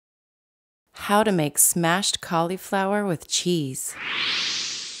how to make smashed cauliflower with cheese.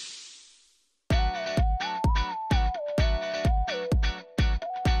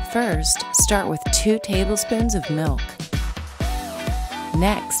 First, start with 2 tablespoons of milk.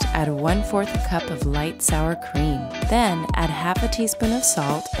 Next, add 1/4 cup of light sour cream. Then, add half a teaspoon of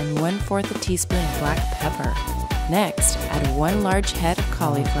salt and 1/4 a teaspoon of black pepper. Next, add 1 large head of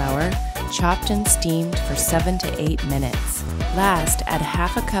cauliflower, chopped and steamed for 7 to 8 minutes. Last, add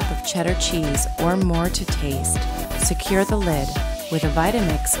half a cup of cheddar cheese or more to taste. Secure the lid. With a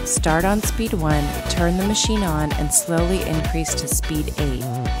Vitamix, start on speed 1, turn the machine on, and slowly increase to speed 8.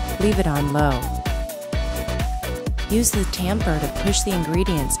 Leave it on low. Use the tamper to push the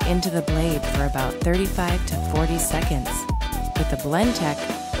ingredients into the blade for about 35 to 40 seconds. With the Blendtec,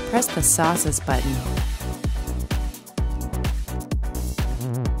 press the sauces button.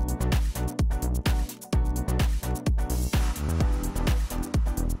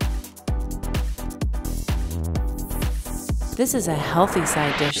 This is a healthy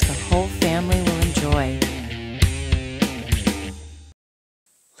side dish the whole family will enjoy.